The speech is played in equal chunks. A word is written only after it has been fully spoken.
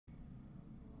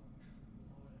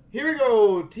Here we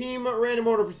go. Team random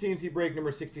order for C&C break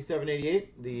number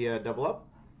 6788. The double up.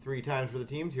 3 times for the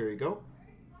teams. Here you go.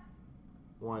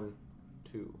 1,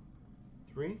 2,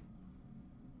 3.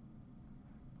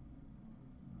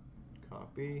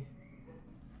 Copy.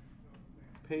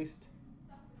 Paste.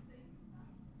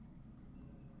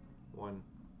 1,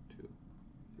 2,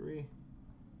 3.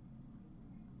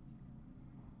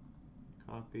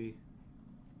 Copy.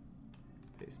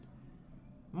 Paste.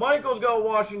 Michael's got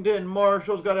Washington,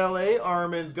 Marshall's got LA,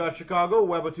 Armin's got Chicago,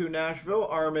 Webber2 Nashville,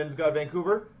 Armin's got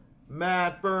Vancouver,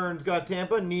 Matt Burns got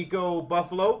Tampa, Nico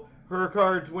Buffalo, Her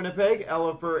Cards Winnipeg,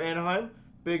 Ella for Anaheim,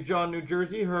 Big John New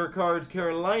Jersey, Her Cards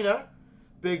Carolina,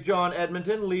 Big John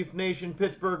Edmonton, Leaf Nation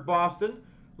Pittsburgh Boston,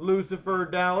 Lucifer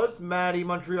Dallas, Maddie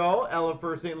Montreal, Ella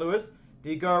for St. Louis,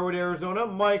 D Garwood Arizona,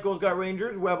 Michael's got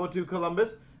Rangers, Webber2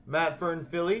 Columbus, Matt Fern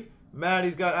Philly,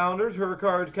 Maddie's got Islanders, Her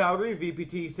Cards Calgary,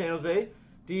 VPT San Jose,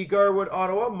 D. Garwood,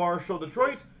 Ottawa, Marshall,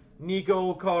 Detroit,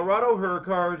 Nico, Colorado, Her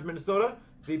Cards, Minnesota,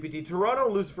 VPT Toronto,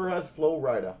 Lucifer has Flo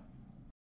Rida.